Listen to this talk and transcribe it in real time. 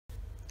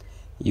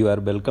You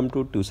are welcome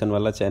to Tuition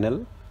Wala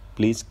channel.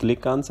 Please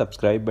click on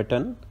subscribe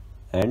button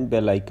and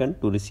bell icon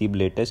to receive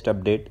latest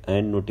update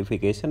and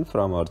notification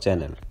from our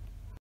channel.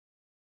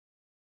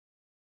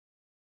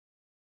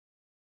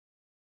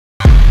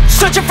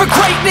 Searching for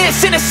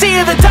greatness in a sea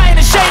of the dying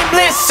and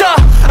shameless,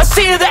 a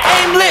sea of the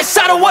aimless.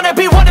 I don't wanna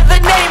be one of the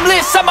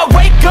nameless. I'ma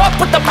wake up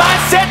with the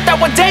mindset that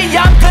one day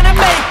I'm gonna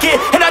make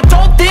it, and I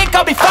don't think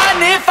I'll be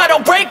fine if I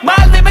don't break my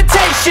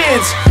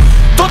limitations.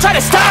 Don't try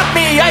to stop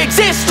me, I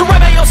exist to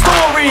write my own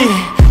story.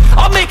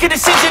 I'll make a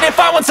decision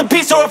if I want some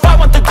peace or if I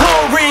want the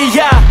glory.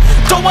 Yeah,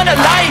 don't want a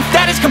life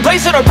that is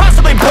complacent or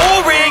possibly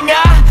boring.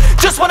 I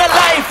just want a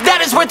life that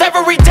is worth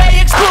every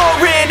day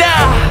exploring.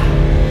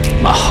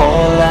 My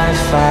whole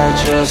life I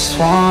just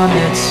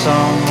wanted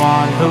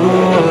someone who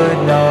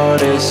would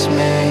notice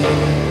me.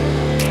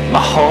 My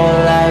whole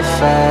life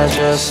I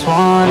just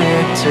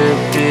wanted to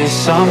be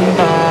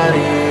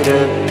somebody to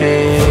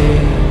be.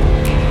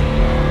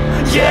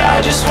 Yeah,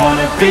 I just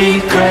wanna be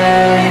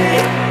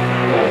great.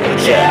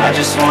 Yeah, I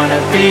just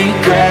wanna be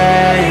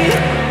great.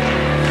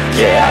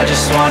 Yeah, I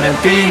just wanna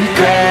be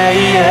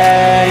great.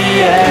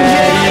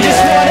 Yeah, I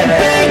just wanna be